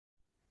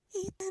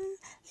Itan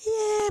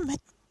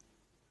Llemit.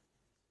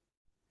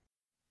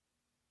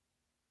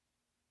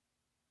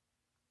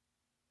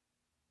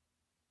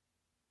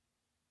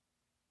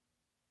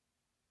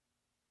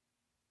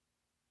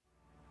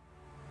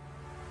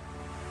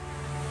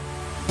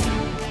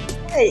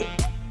 Hey!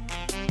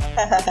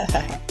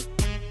 Hahahaha.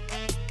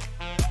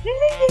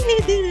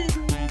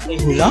 May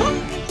hula?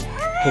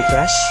 Hey,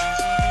 crush?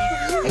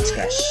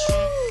 Ex-crush.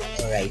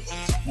 Alright.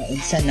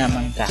 Naunsa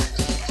naman ka.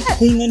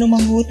 Kung nga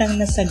namang hutang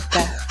nasag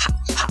ka.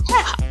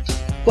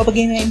 Kapag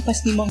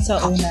na-impas ni mong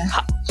sa una.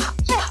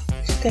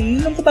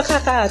 Kaninong ka ba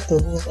kakaato?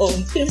 O,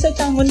 film sa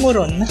tangon mo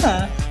ron,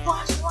 ha?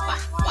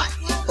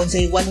 Kung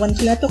sa'y 1-1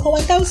 kilato ka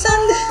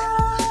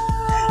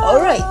 1,000.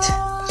 Alright.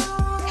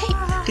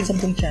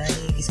 Kinsam kong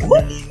chani, kinsam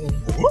kong liong,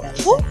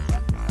 50,000.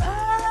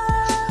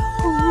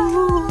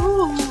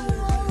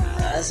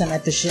 Asa na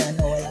to siya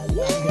na wala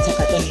mo sa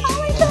katon.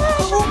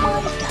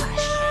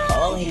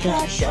 Oh my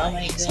gosh. Oh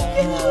my gosh. Oh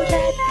my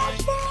god.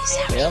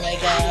 Oh my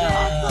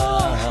god.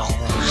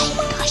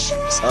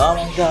 Oh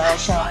my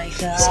gosh. Oh my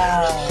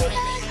god.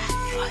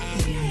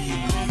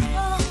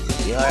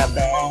 You're a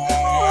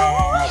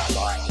bad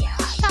boy.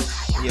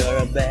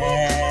 You're a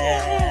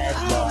bad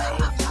boy.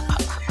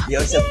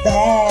 You're so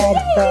bad,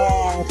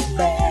 bad,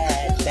 bad,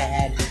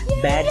 bad,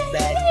 bad,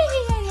 bad,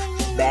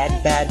 bad,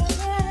 bad.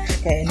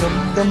 Kaya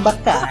nung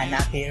baka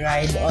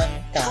naki-ride on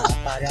ka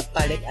para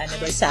palit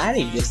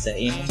anniversary sa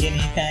imong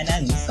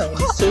ginikanan. So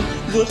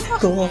nisugot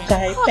ko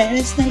kay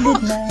parents na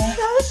good na.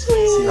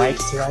 Swipe,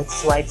 swipe,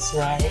 swipe,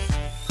 swipe.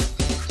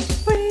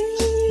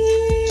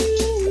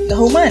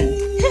 Kahuman!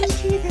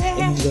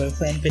 Imong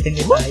girlfriend pwedeng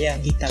ibaya,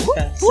 gitag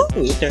ka sa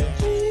Twitter.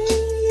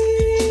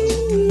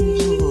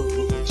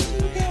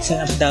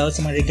 Sarap daw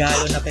sa mga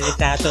regalo na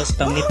pelitato sa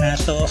pamit na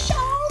to.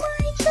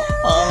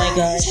 Oh my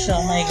gosh,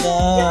 oh my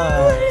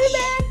gosh.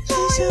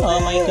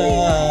 Oh my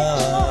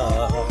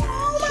god.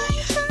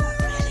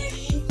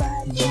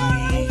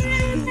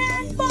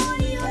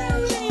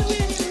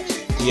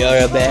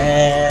 You're a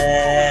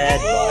bad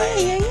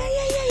boy.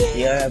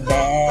 You're a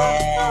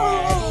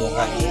bad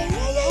boy.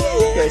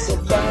 You're so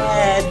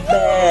bad,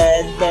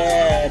 bad,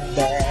 bad,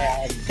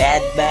 bad,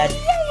 bad, bad,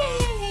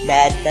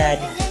 bad, bad.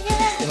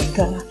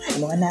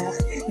 Mga anak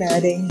na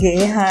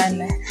denggehan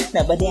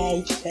na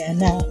baday kaya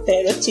na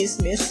pero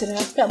chismis ra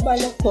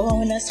kabalo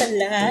ko na sa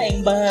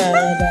laing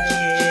babae.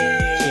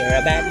 You're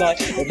a bad boy,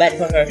 you're bad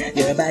for her,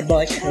 you're a bad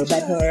boy, you're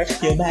bad for her,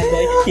 you're a bad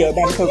boy, you're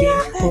bad for me,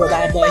 you're a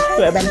bad boy,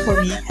 you're bad for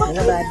me, you're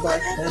a bad boy,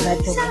 you're bad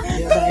for me,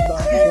 you're a bad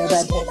boy, you're bad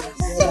for me, you're bad boy, you're bad for me,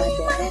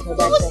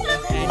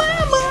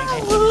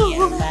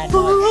 you're bad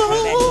boy,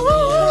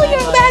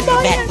 you're bad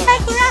boy, you're bad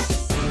for us.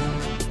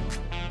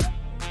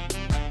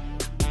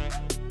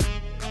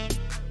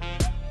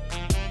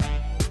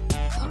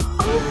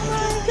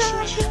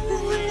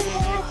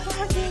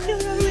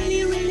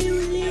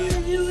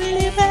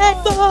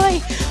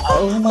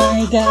 Oh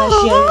my gosh,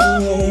 you're a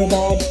really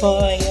bad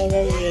boy. You're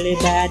a really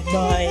bad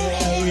boy. You're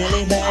a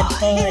really bad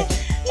boy.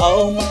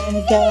 Oh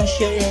my gosh,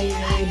 you're a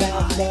really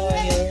bad boy.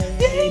 You're a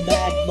really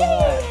bad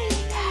boy.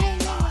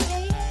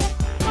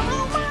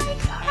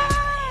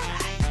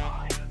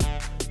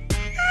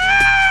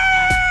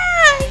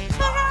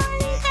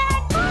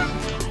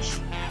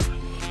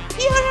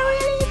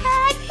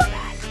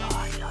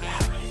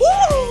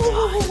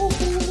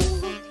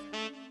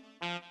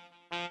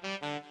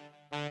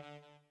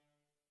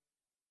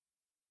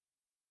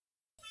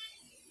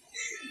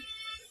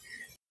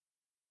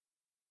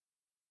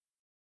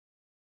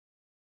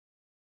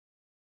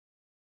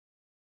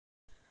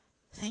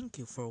 Thank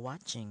you for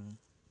watching.